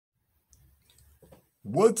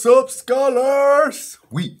What's up, scholars?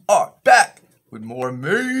 We are back with more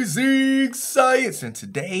amazing science, and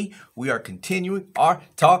today we are continuing our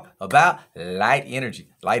talk about light energy.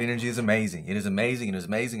 Light energy is amazing. It is amazing. It is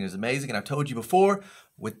amazing. It is amazing. And I've told you before,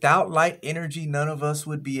 without light energy, none of us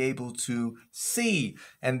would be able to see.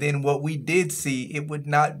 And then what we did see, it would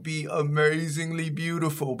not be amazingly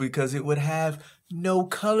beautiful because it would have no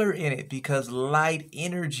color in it, because light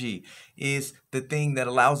energy is the thing that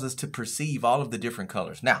allows us to perceive all of the different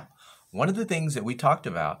colors. Now, one of the things that we talked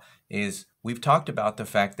about is we've talked about the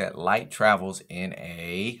fact that light travels in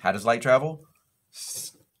a, how does light travel?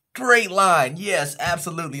 Straight line. Yes,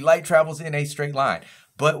 absolutely. Light travels in a straight line,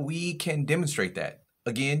 but we can demonstrate that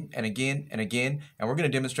again and again and again, and we're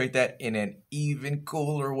going to demonstrate that in an even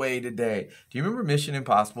cooler way today. Do you remember Mission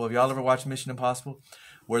Impossible? Have y'all ever watched Mission Impossible?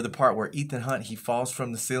 Where the part where Ethan Hunt, he falls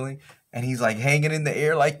from the ceiling and he's like hanging in the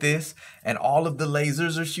air like this, and all of the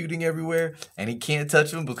lasers are shooting everywhere and he can't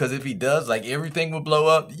touch them because if he does, like everything will blow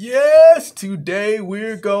up. Yes, today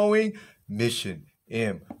we're going Mission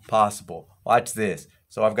Impossible. Watch this.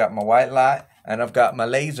 So I've got my white light and I've got my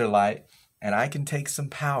laser light, and I can take some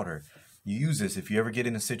powder. You use this if you ever get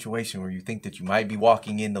in a situation where you think that you might be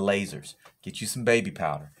walking into lasers. Get you some baby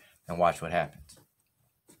powder and watch what happens.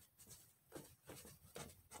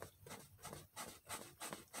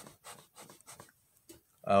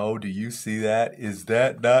 Oh, do you see that? Is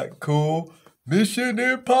that not cool? Mission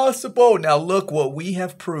Impossible. Now look what we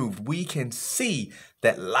have proved. We can see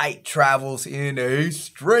that light travels in a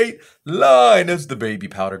straight line as the baby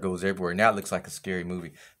powder goes everywhere. Now it looks like a scary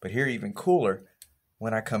movie. But here, even cooler,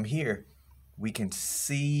 when I come here, we can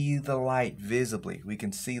see the light visibly. We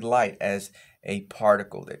can see light as a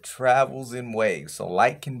particle that travels in waves. So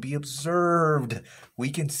light can be observed.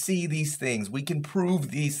 We can see these things. We can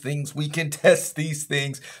prove these things. We can test these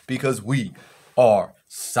things because we are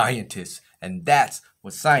scientists. And that's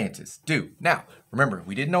what scientists do. Now, remember,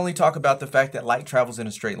 we didn't only talk about the fact that light travels in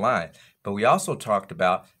a straight line, but we also talked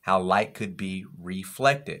about how light could be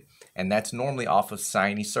reflected. And that's normally off of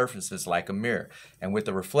shiny surfaces like a mirror. And with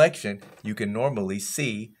the reflection, you can normally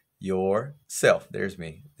see yourself. There's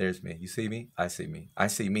me. There's me. You see me? I see me. I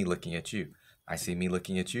see me looking at you. I see me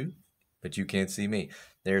looking at you, but you can't see me.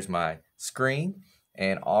 There's my screen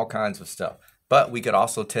and all kinds of stuff. But we could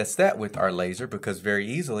also test that with our laser, because very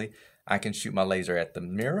easily I can shoot my laser at the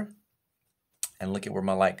mirror and look at where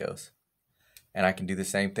my light goes. And I can do the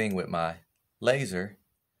same thing with my laser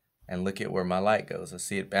and look at where my light goes. I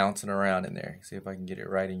see it bouncing around in there. See if I can get it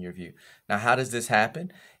right in your view. Now, how does this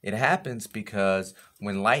happen? It happens because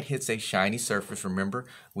when light hits a shiny surface, remember,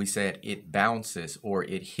 we said it bounces, or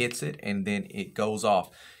it hits it and then it goes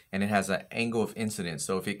off, and it has an angle of incidence.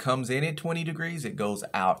 So if it comes in at 20 degrees, it goes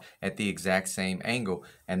out at the exact same angle,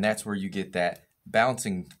 and that's where you get that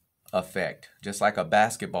bouncing effect. Just like a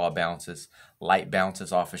basketball bounces, light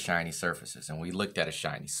bounces off of shiny surfaces. And we looked at a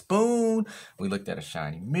shiny spoon, we looked at a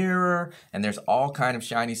shiny mirror, and there's all kind of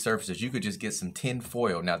shiny surfaces. You could just get some tin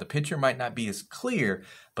foil. Now the picture might not be as clear,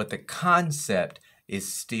 but the concept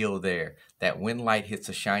is still there, that when light hits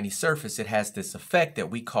a shiny surface, it has this effect that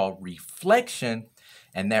we call reflection.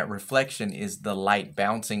 And that reflection is the light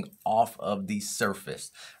bouncing off of the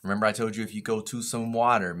surface. Remember, I told you if you go to some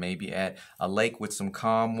water, maybe at a lake with some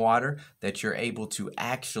calm water, that you're able to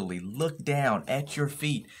actually look down at your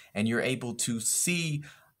feet and you're able to see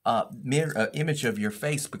a mirror image of your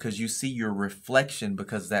face, because you see your reflection,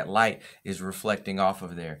 because that light is reflecting off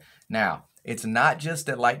of there. Now, it's not just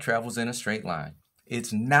that light travels in a straight line.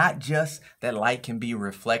 It's not just that light can be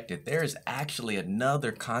reflected. There is actually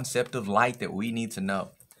another concept of light that we need to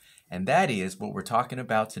know. And that is what we're talking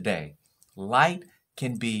about today. Light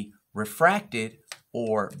can be refracted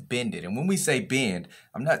or bended. And when we say bend,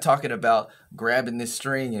 I'm not talking about grabbing this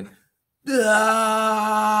string and no,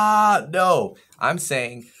 I'm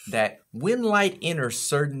saying that when light enters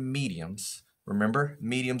certain mediums, remember,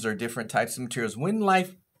 mediums are different types of materials. When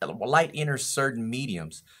light enters certain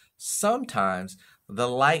mediums, sometimes the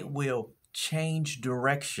light will change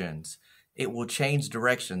directions. It will change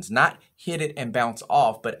directions, not hit it and bounce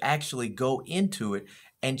off, but actually go into it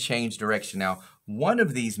and change direction. Now, one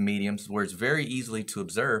of these mediums where it's very easily to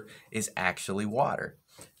observe is actually water.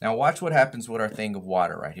 Now, watch what happens with our thing of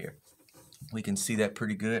water right here. We can see that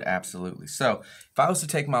pretty good, absolutely. So, if I was to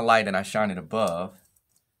take my light and I shine it above,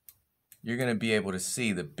 you're going to be able to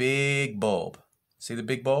see the big bulb. See the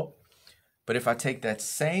big bulb? But if I take that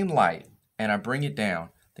same light and I bring it down,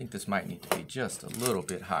 I think this might need to be just a little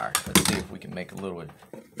bit higher. Let's see if we can make a little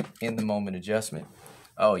in-the-moment adjustment.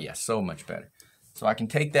 Oh yeah, so much better. So I can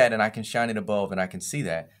take that and I can shine it above and I can see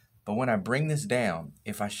that. But when I bring this down,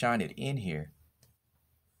 if I shine it in here,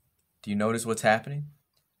 Do you notice what's happening?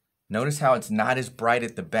 Notice how it's not as bright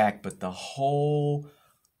at the back, but the whole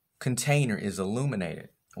container is illuminated.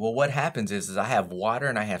 Well, what happens is I have water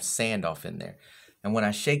and I have sand off in there. And when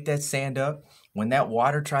I shake that sand up, when that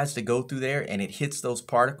water tries to go through there and it hits those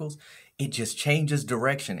particles, it just changes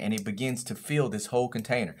direction and it begins to fill this whole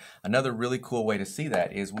container. Another really cool way to see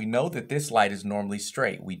that is we know that this light is normally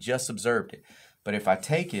straight. We just observed it. But if I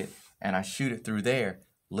take it and I shoot it through there,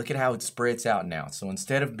 look at how it spreads out now. So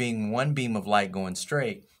instead of being one beam of light going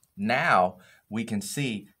straight, now we can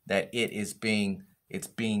see that it's being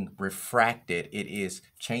refracted. It is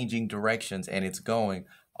changing directions and it's going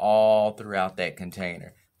all throughout that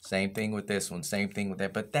container. Same thing with this one, same thing with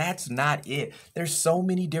that, but that's not it. There's so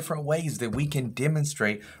many different ways that we can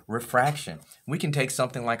demonstrate refraction. We can take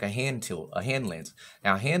something like a hand lens.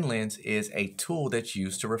 Now, a hand lens is a tool that's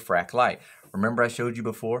used to refract light. Remember I showed you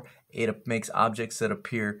before, it makes objects that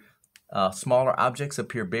appear, smaller objects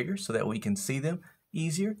appear bigger so that we can see them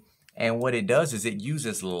easier. And what it does is it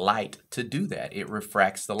uses light to do that. It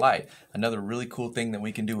refracts the light. Another really cool thing that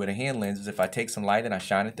we can do with a hand lens is if I take some light and I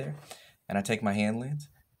shine it there, and I take my hand lens,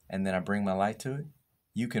 and then I bring my light to it,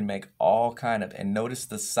 you can make all kind of, and notice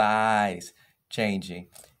the size changing.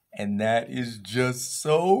 And that is just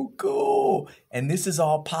so cool. And this is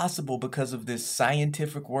all possible because of this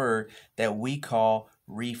scientific word that we call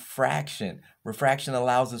refraction. Refraction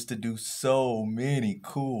allows us to do so many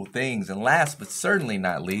cool things. And last but certainly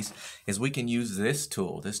not least is we can use this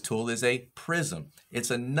tool. This tool is a prism.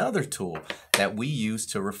 It's another tool that we use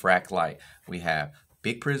to refract light. We have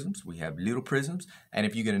big prisms, we have little prisms, and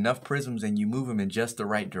if you get enough prisms and you move them in just the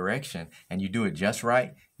right direction and you do it just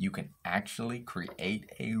right, you can actually create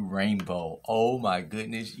a rainbow. Oh my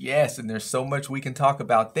goodness, yes, and there's so much we can talk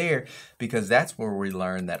about there because that's where we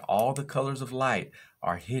learn that all the colors of light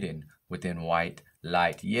are hidden within white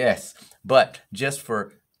light. Yes, but just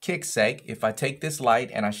for kick's sake, if I take this light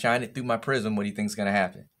and I shine it through my prism, what do you think is going to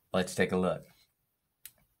happen? Let's take a look.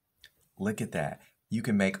 Look at that. You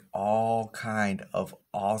can make all kind of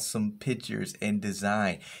awesome pictures and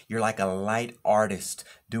design. You're like a light artist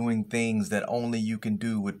doing things that only you can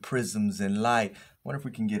do with prisms and light. What if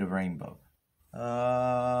we can get a rainbow?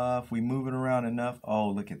 If we move it around enough. Oh,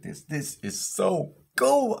 look at this. This is so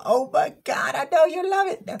cool. Oh my God, I know you love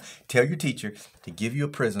it. Now, tell your teacher to give you a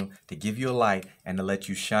prism, to give you a light, and to let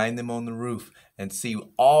you shine them on the roof and see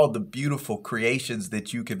all the beautiful creations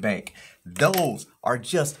that you can make. Those are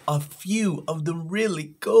just a few of the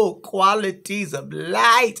really cool qualities of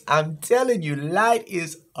light. I'm telling you, light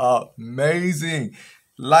is amazing.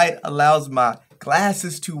 Light allows my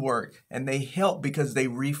glasses to work, and they help because they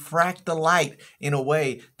refract the light in a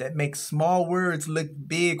way that makes small words look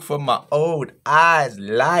big for my old eyes.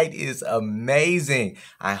 Light is amazing.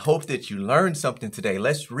 I hope that you learned something today.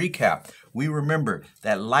 Let's recap. We remember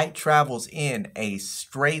that light travels in a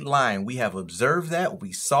straight line. We have observed that,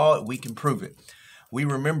 we saw it, we can prove it. We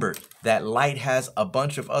remember that light has a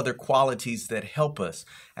bunch of other qualities that help us.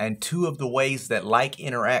 And two of the ways that light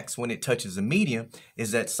interacts when it touches a medium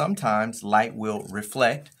is that sometimes light will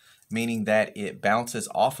reflect, meaning that it bounces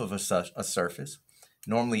off of a surface,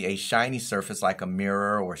 normally a shiny surface like a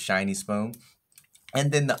mirror or shiny spoon.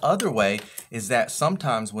 And then the other way is that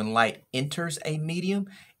sometimes when light enters a medium,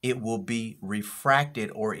 it will be refracted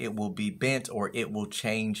or it will be bent or it will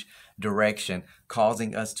change direction,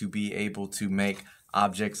 causing us to be able to make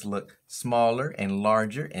objects look smaller and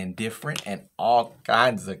larger and different and all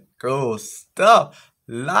kinds of cool stuff.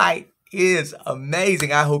 Light is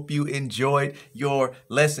amazing. I hope you enjoyed your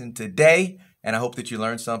lesson today, and I hope that you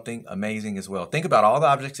learned something amazing as well. Think about all the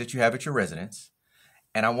objects that you have at your residence,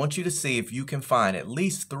 and I want you to see if you can find at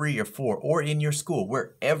least 3 or 4, or in your school,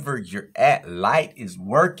 wherever you're at. Light is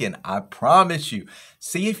working, I promise you.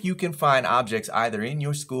 See if you can find objects either in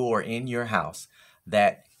your school or in your house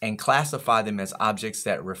and classify them as objects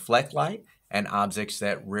that reflect light and objects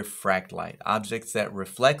that refract light. Objects that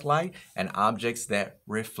reflect light and objects that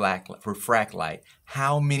refract light.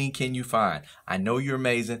 How many can you find? I know you're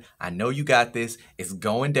amazing. I know you got this. It's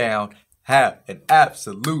going down. Have an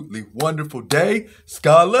absolutely wonderful day,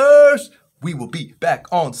 scholars. We will be back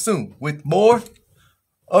on soon with more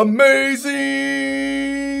amazing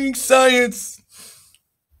science.